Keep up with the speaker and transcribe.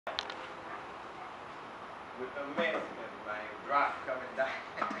with the Mexicans, man. Drop coming down.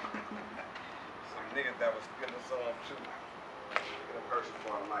 Some niggas that was getting some too. Get a person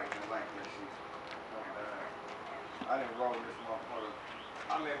for a light. I like that shit. I didn't roll this motherfucker.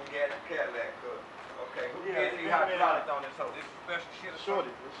 I remember we had a Cadillac cook. Okay, who gets the hydraulics on this hoe? This is special shit or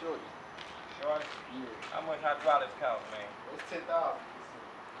Shorty, it's shorty. Shorty? Yeah. How much hydraulics cost, man? It's 10,000.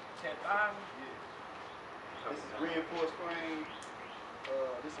 10,000? Yeah. This is reinforced frame.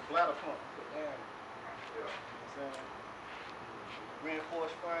 This is a bladder pump. Put down. Yeah. You know what I'm saying?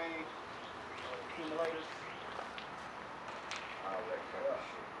 Reinforced frame, accumulators. All that kind of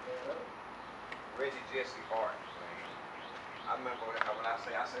shit. Yeah. Reggie Jesse Art, man. I remember when I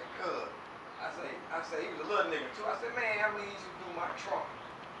said, good. I said, he was a little nigga too. I said, man, how many used to do my trunk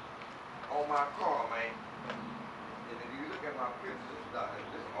on my car, man? And if you look at my pictures,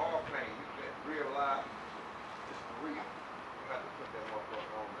 this is all plain. You can real life. This is real. You have to put that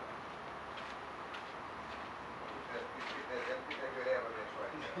motherfucker on there. Get that good evidence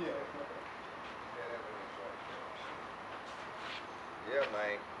right there. Yeah. That evidence right there. Yeah,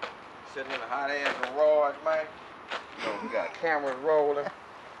 man. Sitting in a hot ass garage, man. You know, we got cameras rolling.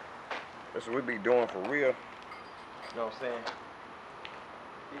 That's what we be doing for real. You know what I'm saying?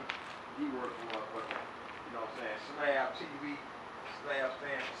 He working motherfucker. You know what I'm saying? Slab TV, slab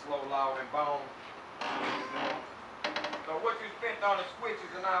stand for slow, loud, and bone. So what you spent on the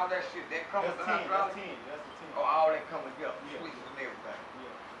switches and all that shit, that comes with the hydraulic? That's the 10. Oh, all that come together, Yeah. switches and everything.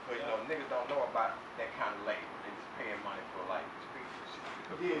 Yeah. But you know, niggas don't know about that kind of labor. They just paying money for like speakers and shit.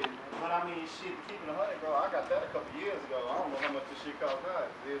 Yeah, but I mean, shit, keeping 100, bro, I got that a couple years ago. I don't know how much this shit costs now.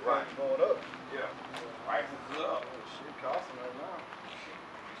 It's Right. going up. Yeah. Prices is up. Oh, shit costing right now.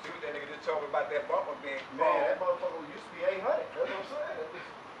 You see what that nigga just told me about that bumper being Man, that motherfucker used to be 800. That's what I'm saying. That was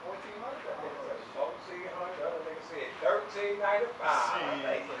 1,400. That motherfucker. 1,400. The other nigga said 1,395.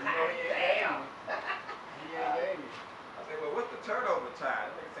 Shit. Damn. He ain't gave me. I said, well, what's the turnover time?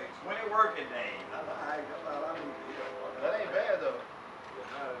 The nigga said 20 working days. I'm like, I need to get up. That ain't bad, though.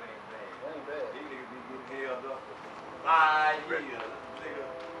 Yeah, no, it ain't bad. That ain't bad. These niggas be getting held up for 5 years. Nigga,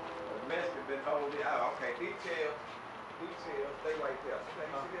 the Mexican been holding it out. Okay, details, stay right there. See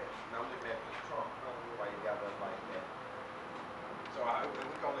that? Now I'm looking at the trunk. Why you got that like that? So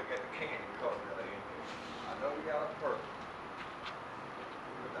we're gonna look at the candy color that in here. I know we got a purple.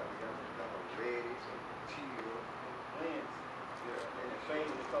 We got a reddish and teal. Lens. Yeah, And the fade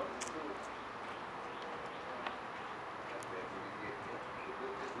is something to do. That's what you get.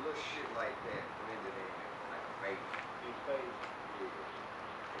 Just little shit like that blended in there, like a fade. Big fade.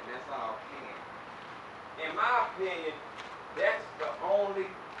 Yeah. And that's all can. In my opinion, that's the only,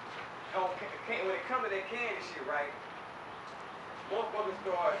 when it comes to that candy shit, right? Motherfuckers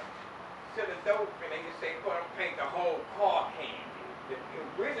start selling dope and they just say, put paint the whole car candy.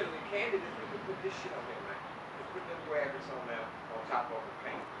 Originally, candy, just put this shit on there, man. Just put them graphics on there, on top of the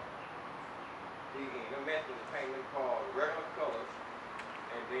paint. The method is painting them cars regular colors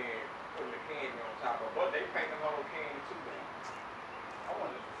and then putting the candy on top of it. But they paint the whole candy too, man. I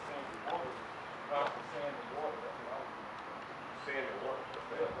wanted to sand the water. Sand the water, that's what I was doing. Sand and water.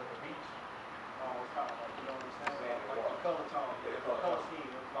 Yeah, like the beach. It's kind of like, you know what I'm saying? Sand and like water. the color tone. Yeah, The color scheme.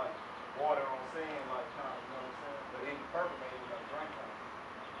 It was like water on sand, like kind of, you know what I'm saying? But then the purple made it like drink color.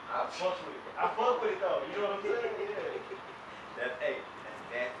 I fuck with it. I fuck with it though, you know what I'm saying? Yeah. That's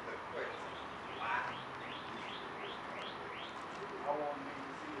the question. Why? I want niggas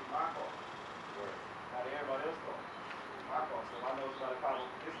to see it's my car. Not everybody else's car. It's my car, so I know somebody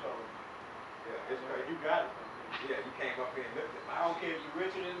follows this color. Yeah, it's crazy. You got it. Yeah, you came up here and looked at my I don't care if you're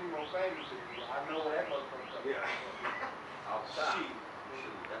richer than me or famous than me. I know where that motherfucker comes from. Yeah. Outside. Shit.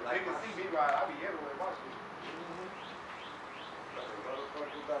 That's They can see me ride. I be everywhere watching.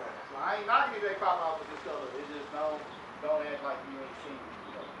 So I ain't knocking if they pop out with this color. It's just don't act like you ain't seen it.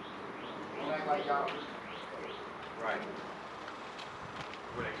 Don't act like y'all. Right.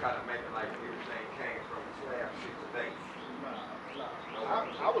 When they try to make it like everything came from the slab shit today.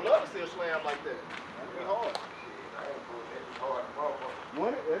 I would love to see a slam like that. That'd be hard. That'd be hard, motherfucker.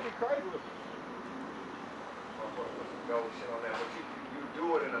 Wouldn't it? That'd be crazy. Motherfucker put some gold shit on there, but you do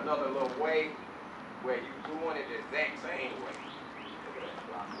it in another little way where you doing it the exact same way.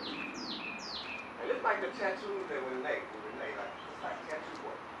 And it's like the tattoos that with Nate, like it's like tattoo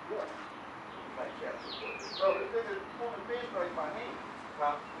work. Yeah. It's like tattoo work. Bro, this nigga pulling the fence right by hand.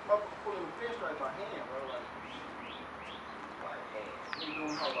 Huh? Pulling the fence right by hand, bro. Like hand. he doing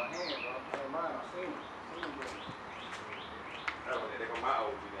it by hand, bro. Ain't mine. I seen it. Oh, they go my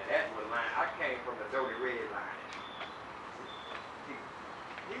OG, man. That's what line. I came from the Dirty Red line.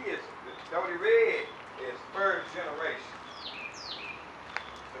 He is, the Dirty Red is first generation.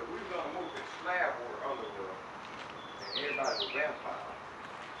 So we're gonna move to slab work underworld.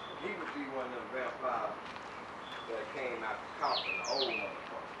 he would be one of them vampires that came out the coffin, the old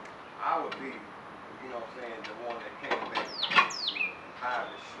motherfucker. I would be, you know what I'm saying, the one that came back and hired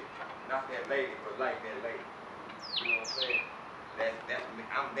the shit. Not that lady, but like that lady. You know what I'm saying? That's me.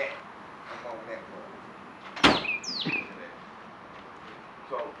 I'm that. I'm on that boy.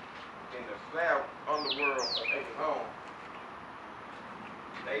 So, in the slab underworld of their home,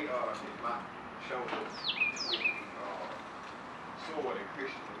 they is my shoulder with the sword and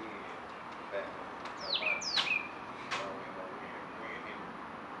Christian in back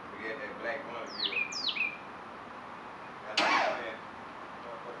we had that black one here. That's what I'm saying.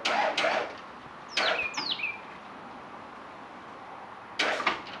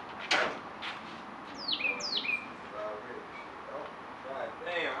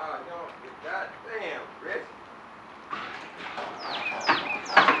 Goddamn, Rich.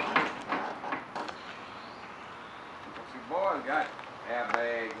 See, boys got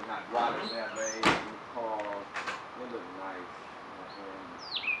airbags and hydraulics airbags and cars. They look nice. You know what I'm saying?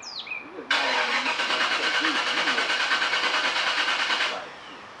 They look nice.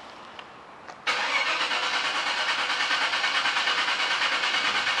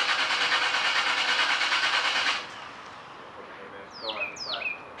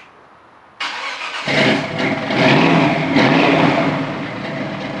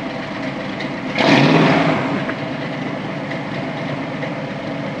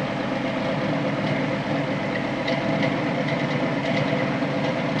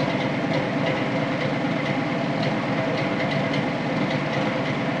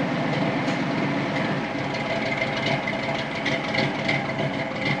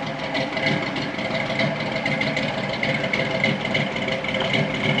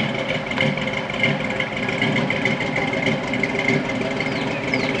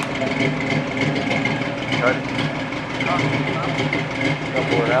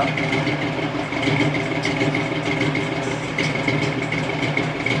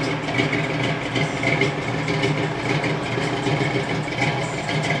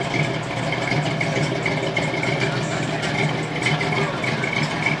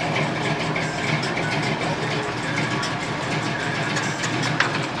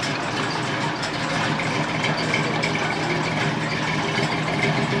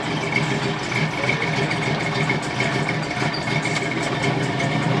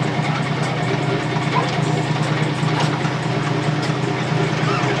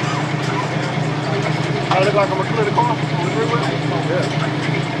 I look like I'm gonna clear the car on the freeway? Yeah.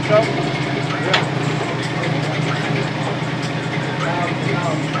 So? Yeah.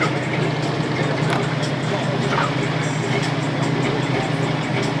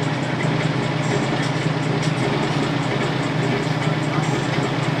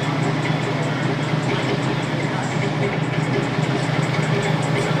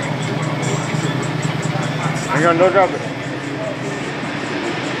 Hang on, don't drop it.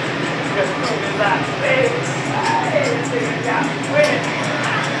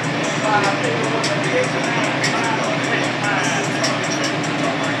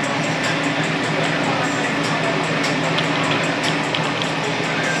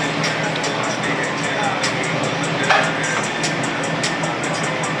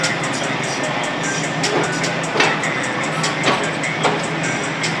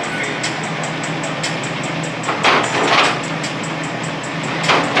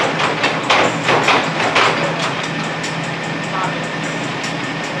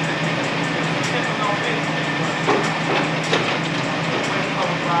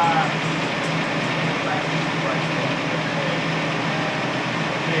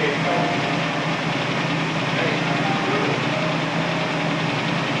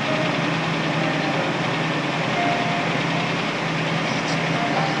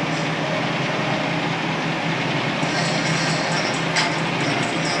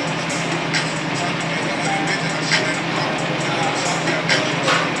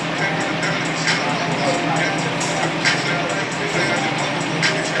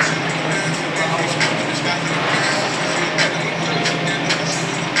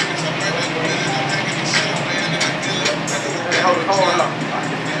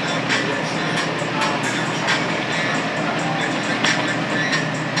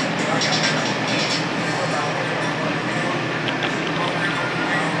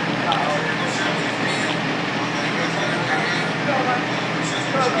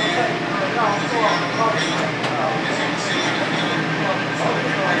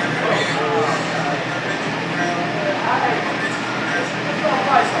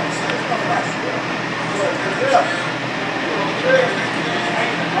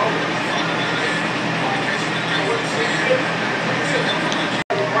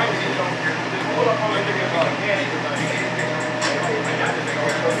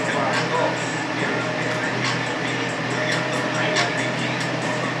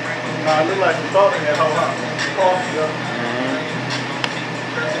 I look like some thought in that whole house. Yeah.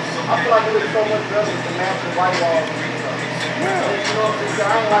 I feel like it looks so much better with the natural white walls. You know what I'm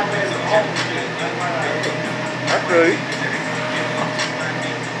saying? I ain't like that as often shit. I feel you.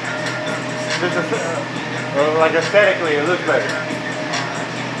 Just like aesthetically, it looks better.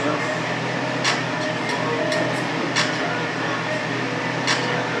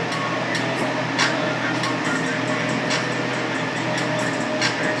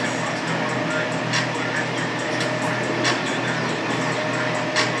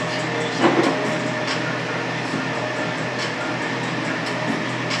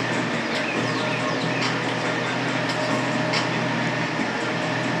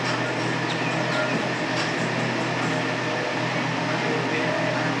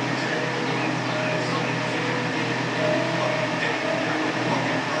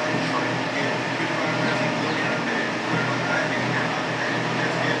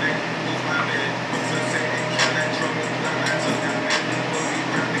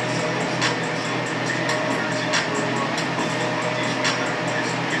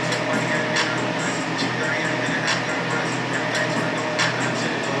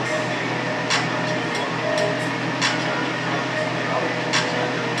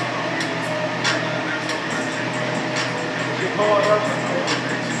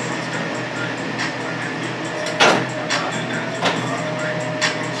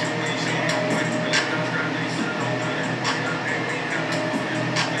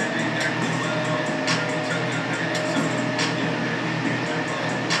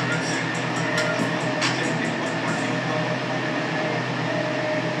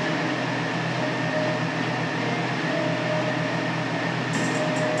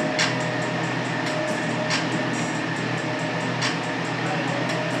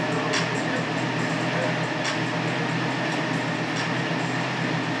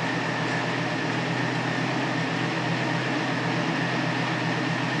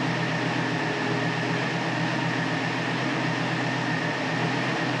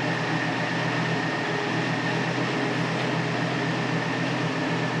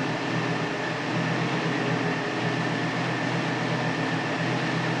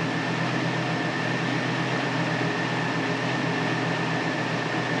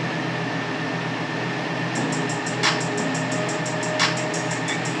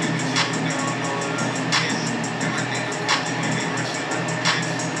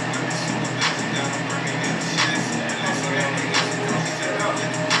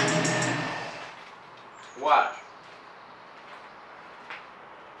 Watch.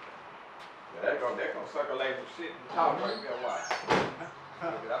 Yeah, they're gonna circulate some shit and talk right there. Watch.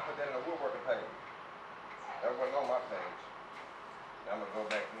 I put that in the woodworking page. That wasn't on my page. I'm gonna go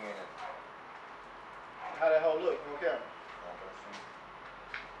back in and. How that whole look? Okay.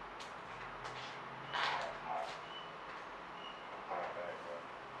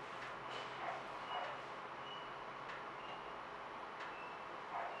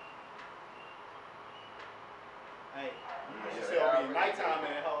 Hey, you see over your nighttime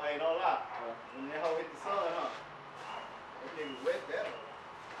in that hoe, ain't no lie. When that hoe hit the sun, huh? That nigga wet that hoe.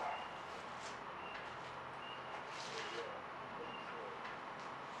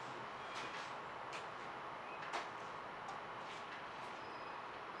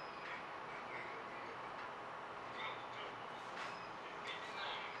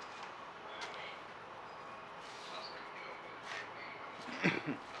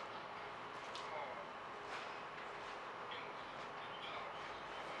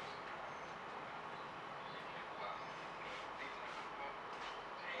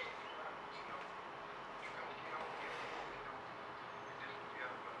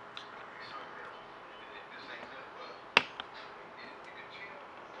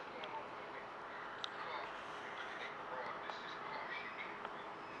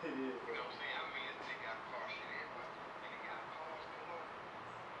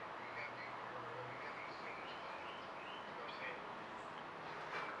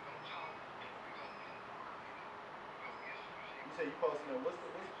 You say you posting it. What's the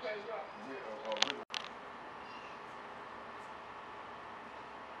page drop?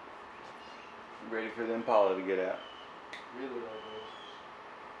 Ready for the Impala to get out. Really though, bro.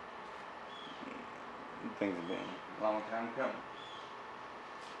 Things have been a long time coming.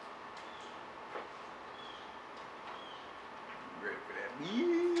 Ready for that?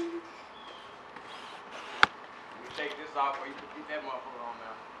 You take this off or you can get that motherfucker on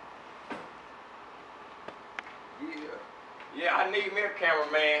now. Yeah. Yeah, I need me a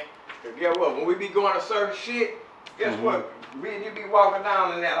cameraman. Cause guess what? When we be going to certain shit, guess what? You be walking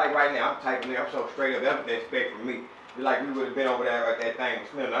down in that like right now. I'm typing there. I'm so straight up. That's what they expect from me. Like we would have been over there at that thing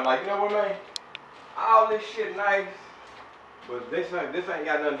with Slim. I'm like, you know what, man? All this shit nice, but this ain't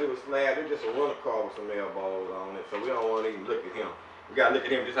got nothing to do with slab. It's just a rental car with some elbows on it, so we don't want to even look at him. We gotta look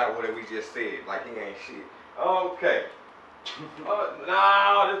at him just like what we just said, like he ain't shit. Okay.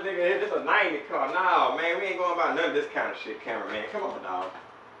 No, this is a 90 car. No, man, we ain't going about none of this kind of shit, cameraman. Come on, dog.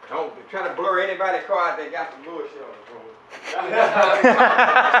 Don't try to blur anybody's car out there got some bullshit on the phone.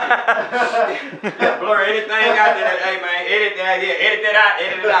 Blur anything out there. Hey, man, edit that here. Edit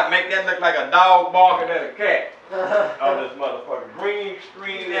it out. Make that look like a dog barking at a cat. Oh, this motherfucker. Green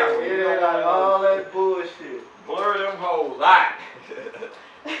screen that one. Yeah, like all that bullshit. Blur them hoes out.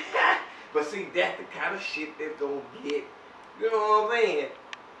 But see, that's the kind of shit that's gonna get. You know what I'm saying?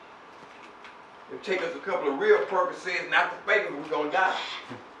 It'll take us a couple of real Percocets, not the fake one, we gonna die.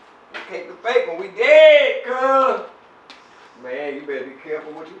 We take the fake one, we dead, cuz. Man, you better be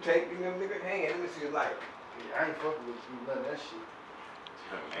careful what you take in them niggas' hands. Let me see your life. Yeah, I ain't fucking with you, none of that shit.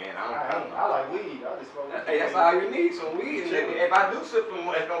 Man, I like weed. I just smoke weed. Hey, that's all you need, some weed. If I do sip some,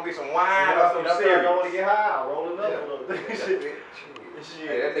 it's gonna be some wine or some cereal. I don't want to get high. I'll roll it up a little bit. Shit.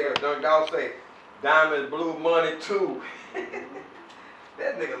 Hey, that nigga dog say, diamonds, blue money too.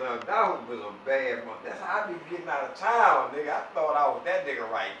 That nigga dog was a bad one. That's how I be getting out of town, nigga. I thought I was that nigga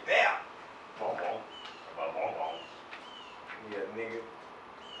right there. Boom, boom. Boom, boom, boom. Yeah, nigga.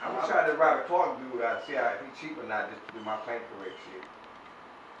 I'm gonna try to ride a Clark dude out, see how if he cheap or not, just to do my paint correct shit.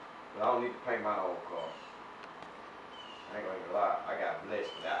 But I don't need to paint my old car. I ain't gonna even lie. I got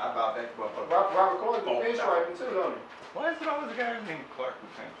blessed with that. I bought that motherfucker. Robert Clark do pinstriping too, don't he? Why is it always a guy named Clark who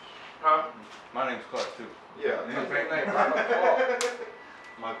paints? Huh? My name's Clark too. Yeah, his name Robert Clark.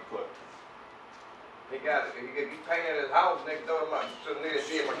 Michael Clark. He painted his house next door to the nigga that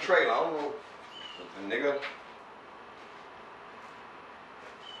did my trailer. I don't know. The nigga.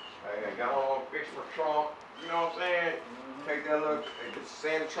 I got on, fix my trunk. You know what I'm saying? Take that little, just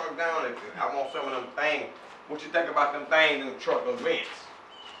sand the trunk down. And I want some of them things. What you think about them things in the truck, those vents?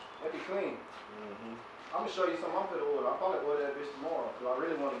 That'd be clean. I'm gonna show you something I'm gonna order. I'll probably order that bitch tomorrow because I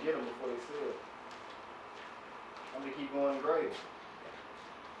really want to get them before they sell. I'm gonna keep going gray.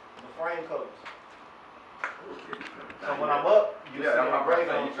 The frame colors. So when I'm up, you see the gray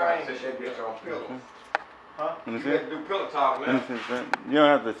on the frame. You set that bitch on pillows. Huh? You have to do pillow talk, man. You don't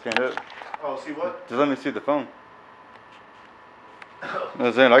have to stand up. Oh, see what? Just let me see the phone. I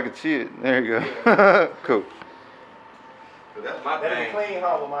was saying I could see it. There you go. Cool. So that's my That'd thing. be clean,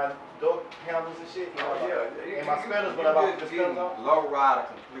 huh? With my door handles and shit. You know, Yeah. and my spinners, but I like the spinners on. Low rider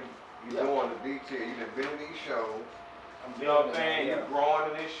complete. You doing the detail. You done been in these shows. You know what I'm saying? You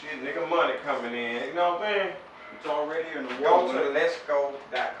growing in this shit. Nigga money coming in. You know what I'm saying? It's already in the Go to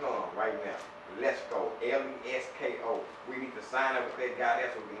letsgo.com right now. Let's go. LESKO. We need to sign up with that guy.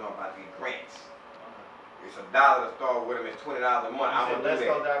 That's what we know about these grants. It's $1 to start with them. It's $20 a month. I'm gonna do that.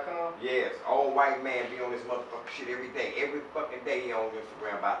 Letsgo.com? Yes. Old white man be on this motherfucking shit every day. Every fucking day he on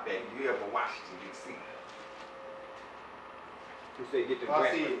Instagram about that. You live in Washington, D.C. Who say get the I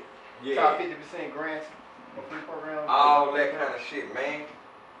grants? see it. Yeah. Top 50% grants for free programs. All that kind of shit, man.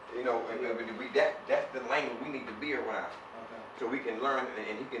 You know, that's the language we need to be around. Okay. So we can learn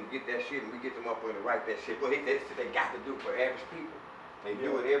and he can get that shit and we get them up there to write that shit. But they got to do it for average people. They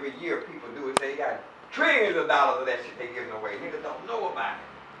do it every year. People do it. They got trillions of dollars of that shit they giving away. Niggas don't know about it.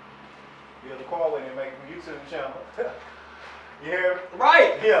 Yeah, the car when they make from YouTube channel. You hear me?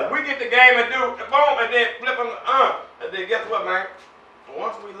 Right. Yeah. We get the game and do the boom and then flip them and then guess what, man?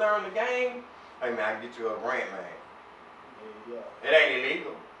 Once we learn the game, hey man, I can get you a grant, man. Yeah. It ain't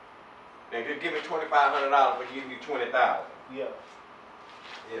illegal. They just give me $2,500 for giving you $20,000. Yeah.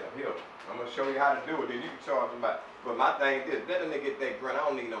 Yeah, here. I'm gonna show you how to do it. Then you can charge them back. But my thing is, let them get that grant. I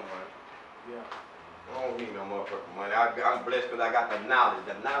don't need no money. Yeah. I don't need no motherfucking money. I'm blessed because I got the knowledge.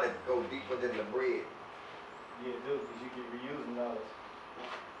 The knowledge goes deeper than the bread. Yeah, it do, because you can reuse knowledge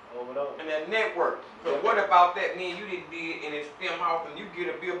over and over. And that network. So what about that me and you didn't do it and it's stem off and you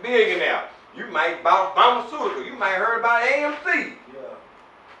get to be a billionaire? You might buy pharmaceutical. You might heard about AMC. Yeah.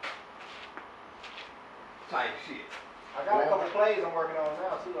 Type shit. I got a couple of plays I'm working on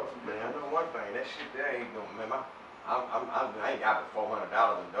now too though. Man, I know one thing. That shit there ain't no man. I ain't got but $400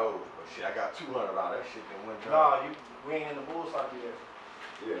 in those, but shit, I got $200. That shit done went down. Nah, we ain't in the bull cycle yet.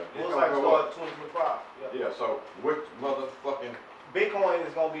 Yeah. Bull cycle started 2025. Yeah. So which motherfucking Bitcoin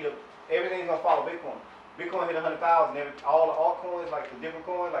is gonna be everything's gonna follow Bitcoin. Bitcoin hit 100,000. All the altcoins, like the different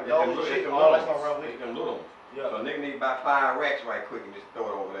coins, like those shit, all that's gonna run with it. them little ones. Yeah. So nigga need to buy 5 racks right quick and just throw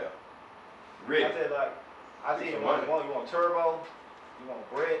it over there. Really? I said you want turbo, you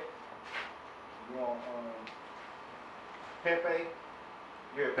want bread, you want Pepe.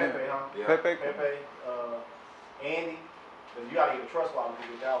 You heard Pepe, huh? Yeah. Pepe. Pepe, Andy, but you gotta get a trust wallet to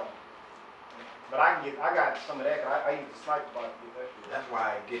get that one. But I got some of that. I use the sniper bot to get that shit. That's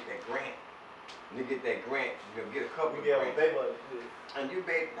why I get that grant. You get that grant, you get a couple of Together with grants. they buddy. And you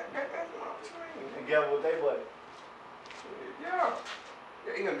bet that's what I'm saying. Together with they buddy. Yeah.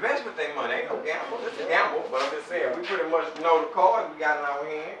 You invest with their money, ain't no gamble. It's a gamble, but I'm just saying, we pretty much know the cards we got in our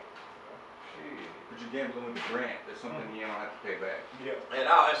hand. Shit. But you're gambling with the grant. That's something you don't have to pay back. Yeah. And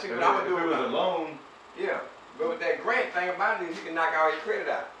I see what I'm gonna do. If it was a loan. Yeah. But with that grant thing about it is you can knock all your credit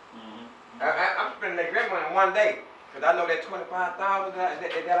out. I'm spending that grant money in one day. Cause I know that $25,000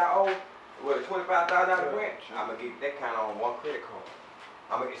 that I owe, with a $25,000 grant, I'm gonna get that kind of on one credit card.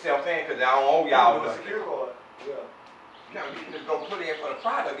 You see what I'm saying? Cause I don't owe y'all with a nothing. secure card. Yeah. No, you can just go put it in for the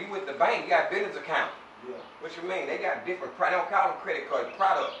product. You with the bank, you got business account. Yeah. What you mean? They got different they don't call them credit cards,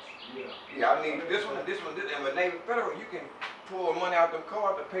 products. Yeah. Yeah, I need this one, and this one, and with Navy Federal, you can pull money out them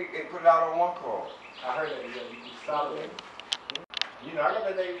cards to pay and put it out on one card. I heard that. Yeah. You solid. You know, I got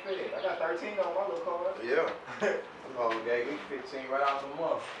that Navy Fed. I got 13 on my little card. Yeah. Oh, gave me 15 right out the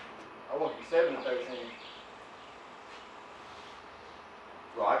month. I want to be 7 to 13.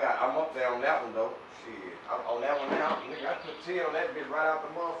 Well, I'm up there on that one though. Shit, I'm on that one now. Nigga, I put 10 on that bitch right out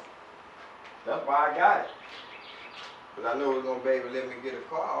the month. That's why I got it. Cause I know it's gonna be able to let me get a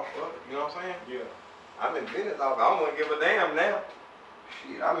car off of it. You know what I'm saying? Yeah. I'm in business off. I don't wanna give a damn now.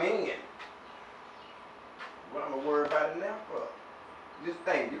 Shit, I'm in. What I'm gonna worry about it now for? Just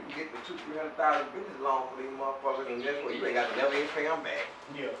think, you can get the $200,000-300,000 business loan for these motherfuckers, and guess what? You ain't got to never even pay them back.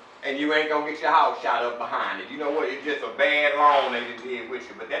 Yeah. And you ain't gonna get your house shot up behind it. You know what? It's just a bad loan they just did with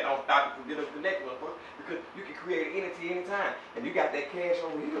you, but that don't stop you from getting up to the next one, because you can create an entity anytime. And you got that cash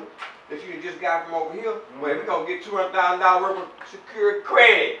over here that you just got from over here. Well, we're gonna get $200,000 worth of secured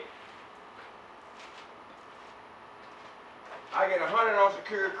credit. I get 100 on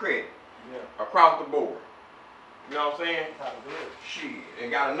secured credit. Yeah. Across the board. You know what I'm saying? That's how to do it. Shit.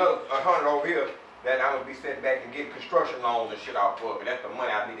 And got another 100 over here that I'm gonna be sitting back and getting construction loans and shit off of. And that's the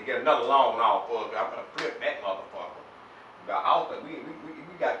money I need to get another loan off of. I'm gonna flip that motherfucker. The house that we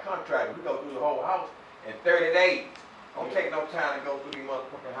got contracted. We go through the whole house in 30 days. Don't take no time to go through these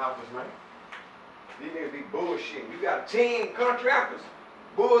motherfucking houses, man. These niggas be bullshitting. You got a team contractors,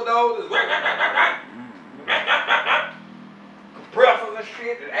 bulldozers, compressors and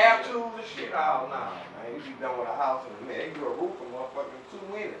shit, and air tools and shit. Oh no, man, you be done with a house in a minute. They do a roof in motherfucking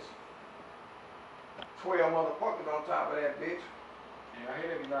 2 minutes. 12 motherfuckers on top of that bitch. Yeah, I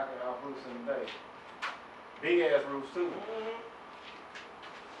hear they be knocking out roofs in the day. Big ass roofs too.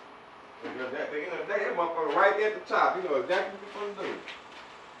 Because at the end of the day, that motherfucker right there at the top, you know exactly what you're supposed to do.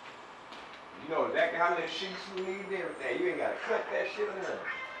 You know exactly how many sheets you need and everything. You ain't gotta cut that shit in there.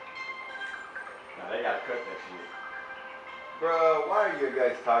 Nah, they gotta cut that shit. Bro, why are you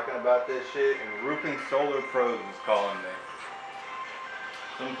guys talking about this shit? And Roofing Solar Pros is calling me.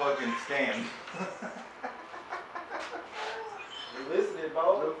 Some fucking scam. You listening,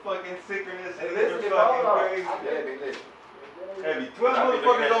 bro? The fucking synchronous. Hey, They're listen, fucking bro. crazy. Yeah, they listen. Heavy 12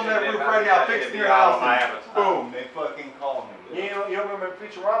 motherfuckers on that roof right now fixing your house. And boom, they fucking call me. You remember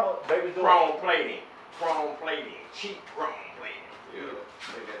Futurama? They was doing Chrome plating, cheap chrome plating. Yeah.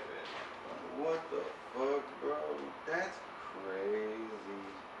 What the fuck, bro? That's crazy.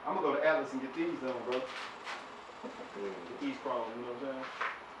 I'm gonna go to Atlas and get these done, bro. Get these chrome, you know what I'm saying?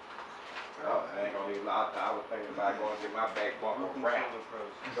 Oh, I ain't gonna leave out there. I was thinking about going to get my back bumper wrapped.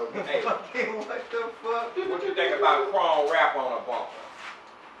 So, hey, Fucking what the fuck? what you think about chrome wrap on a bumper?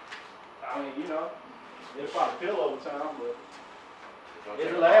 I mean, you know, it'll probably feel over time, but Gonna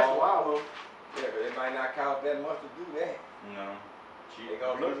take it'll last a long- while though. Yeah, but it might not cost that much to do that. No. They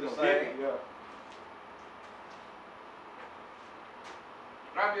gonna look the It's gonna same. yeah.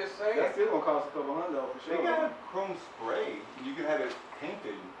 I'm just saying. That's still gonna cost a couple $100 for They sure. got chrome spray. You can have it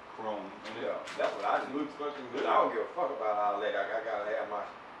painted chrome. Yeah, that's what I do. Looks fucking But good. I don't give a fuck about all that. I gotta have my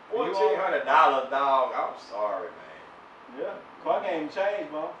You $1,400, dog. I'm sorry, man. Yeah, car game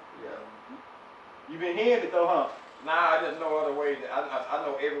changed, bro. Yeah. You been hearing it though, huh? Nah, I just know other ways. I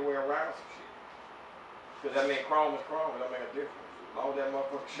know everywhere around some shit. Cause I mean, chrome is chrome. It don't make a difference. As long as that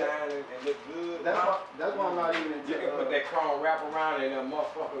motherfucker shine and look good. That's why I'm not even into You can put that chrome wrap around it and that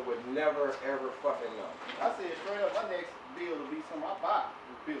motherfucker would never ever fucking know. I said straight up, my next bill will be something I buy.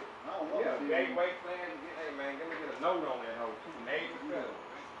 Bill. I don't want Yeah, to gateway plan. Hey man, let me get a note on that hoe too. Navy Federal.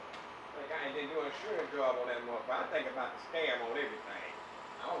 Like I ain't do an insurance job on that motherfucker. I think about the scam on everything.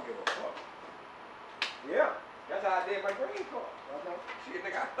 I don't give a fuck. Yeah, that's how I did my green card. Okay. Shit,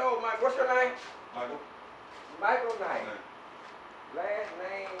 nigga, I stole my. What's your name? Michael? Michael Knight. Last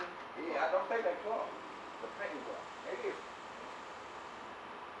name. Yeah, I don't think that card. The paint card. It is.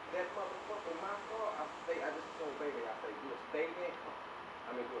 that motherfucker, my car, I just told baby, I say, do a stated income.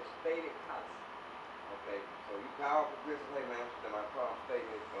 Do a stated policy. Okay, so you call Progressive, hey man, my car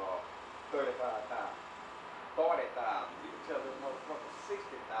stated $35,000, $40,000. You can tell this motherfucker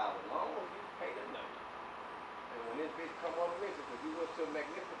 $60,000, long as you pay the note. And when this bitch come on the mission, because you went to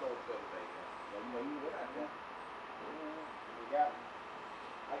Magnifico the other day, you what I got? You got me.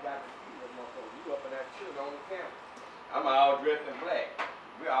 I got to see that motherfucker. You up in that shit on the camera. I'm all dressed in black.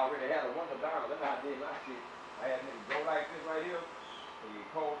 We already had a window down. That's how I did my shit. I had niggas go like this right here. And you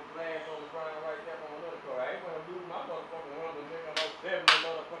hold the glass on the ground right there on another car. I ain't gonna lose my motherfucking window, nigga. I'm 70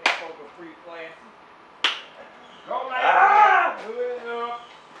 motherfucking poker free class. Go like that. Do it up.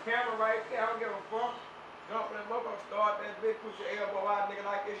 Camera right there. I don't give a fuck. Jump in that motherfucker. Start that bitch. Put your elbow out, nigga,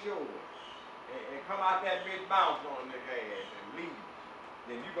 like it's yours. And come out that bitch, bounce on the nigga ass and leave.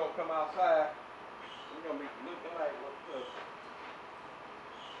 Then you gonna come outside. You gonna be looking like what's up.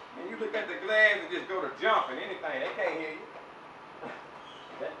 And you look at the glass and just go to jumping anything. They can't hear you.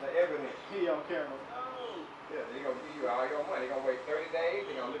 That's the evidence. He on camera. Oh. Yeah, they gonna give you all your money. They gonna wait 30 days.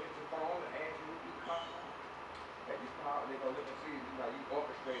 They gonna look at your phone and ask you who you call. If you call, they gonna look and see you like you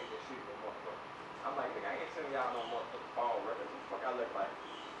orchestrated that shit with motherfucker. I'm like, nigga, I ain't sending y'all no motherfucking phone records. What the fuck I look like?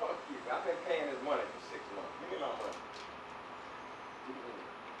 Fuck you. I've been paying this money for 6 months. Give me my money.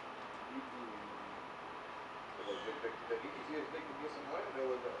 The easiest they could get some money there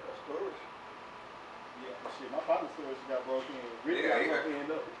was a storage. Yeah, shit, my father's storage got broken in. Really got broken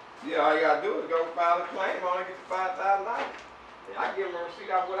up. Yeah, all you gotta do is go file a claim. I only get you $5,000. I give them a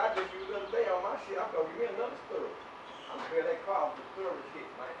receipt off what I just used the other day on my shit. I'm gonna give me another storage. I'm sure they call the storage hit,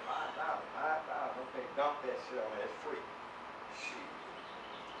 man. $5,000. Okay, dump that shit on there. It's free. Shit.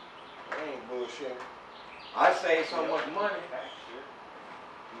 I ain't bullshitting. I save so much money. Tax shit.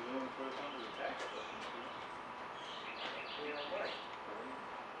 You doing the first under the tax stuff. Yeah, right.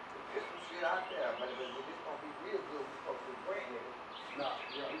 There's some shit out there, but it's gonna be real good. We're supposed to grant nigga. Nah,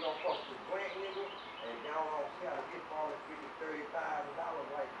 We gonna supposed to grant nigga, and y'all don't see how to get for all this $30,000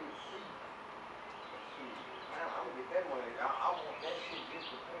 like this. Man, I'm gonna get that money. I want that shit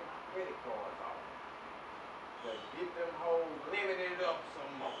just to pay my credit cards off. To get them hoes limited up some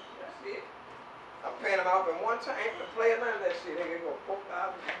more. That's it. I'm paying them off in one time to play none of that shit. They go 4,000,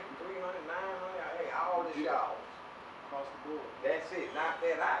 300, 900. Hey, all this y'all. Across the board. That's it. Knock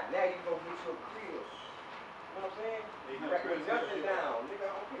that out. Now you gonna get your crib. You know what I'm saying? You nothing down. Nigga,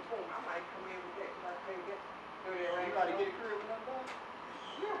 okay, boom. I might come in with that because I can't get You gotta get a crib with nothing done?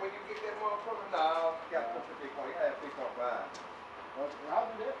 Yeah, when you get that motherfucker, no, you gotta put your big point. You gotta have 3.5. I'll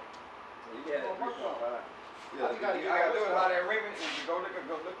do that. You gotta have 3.5. Yeah, you gotta do it by that ring. You go look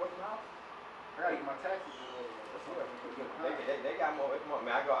what's the house. I gotta get my taxes in order. They got more. It's more.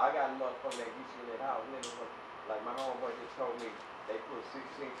 Man, I got a motherfucker that gets you in that house. Nigga, like my homeboy just told me, they put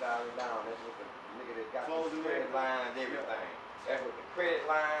 $16,000 down. That's what the nigga that got the credit lines, everything. That's what the credit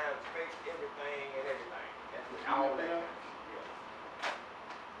lines, fix everything and everything. That's what all that.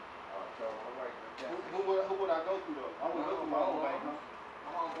 So I'm like, who would I go through though? I would go through my own bank, huh?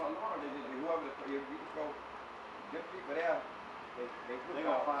 My homeboy Lauren, they just whoever you go, them people there, they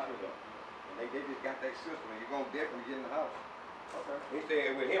gonna find it. And they just got that system, and you're gonna definitely get in the house. Okay. He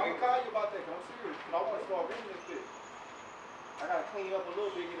said with him. I'm gonna call you about that, cause I'm serious. I want to start renting this bitch. I gotta clean up a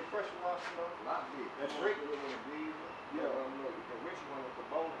little bit, get a pressure wash, you know. Not big. That's great. You can rich one with the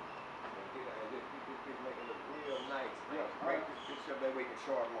bowling. And just make it look real nice. Yeah. Break this bitch up that way you can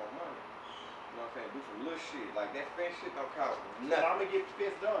charge more money. You know what I'm saying? Do some little shit. Like that fence shit don't cost nothing. I'm gonna get the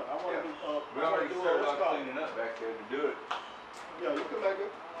fence done. I wanna do We already started cleaning up back there to do it. Yeah, you come back up.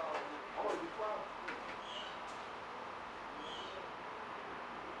 I wanna do fine.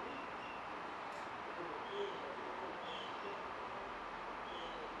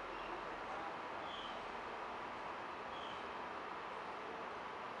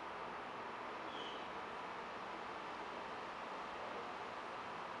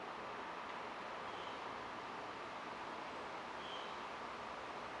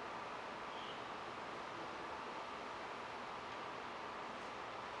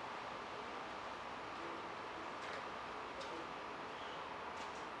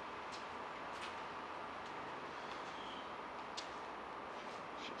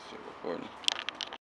 Still recording.